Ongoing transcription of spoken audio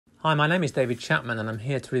Hi, my name is David Chapman and I'm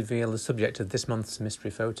here to reveal the subject of this month's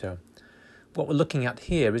mystery photo. What we're looking at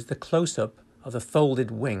here is the close-up of the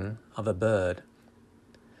folded wing of a bird.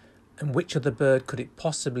 And which other bird could it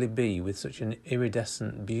possibly be with such an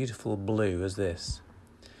iridescent, beautiful blue as this?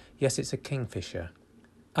 Yes, it's a kingfisher.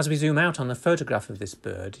 As we zoom out on the photograph of this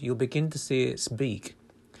bird, you'll begin to see its beak.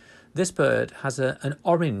 This bird has an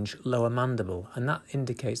orange lower mandible, and that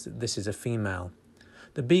indicates that this is a female.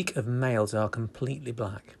 The beak of males are completely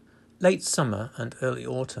black. Late summer and early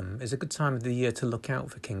autumn is a good time of the year to look out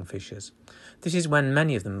for kingfishers. This is when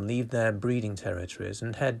many of them leave their breeding territories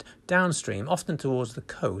and head downstream, often towards the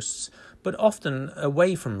coasts, but often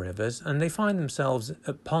away from rivers, and they find themselves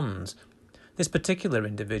at ponds. This particular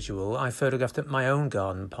individual I photographed at my own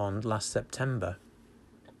garden pond last September.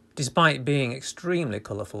 Despite being extremely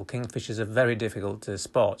colourful, kingfishers are very difficult to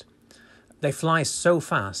spot. They fly so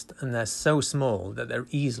fast and they're so small that they're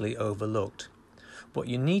easily overlooked. What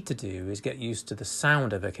you need to do is get used to the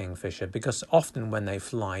sound of a kingfisher, because often when they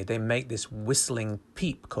fly they make this whistling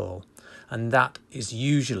peep call, and that is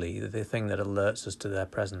usually the thing that alerts us to their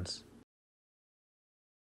presence.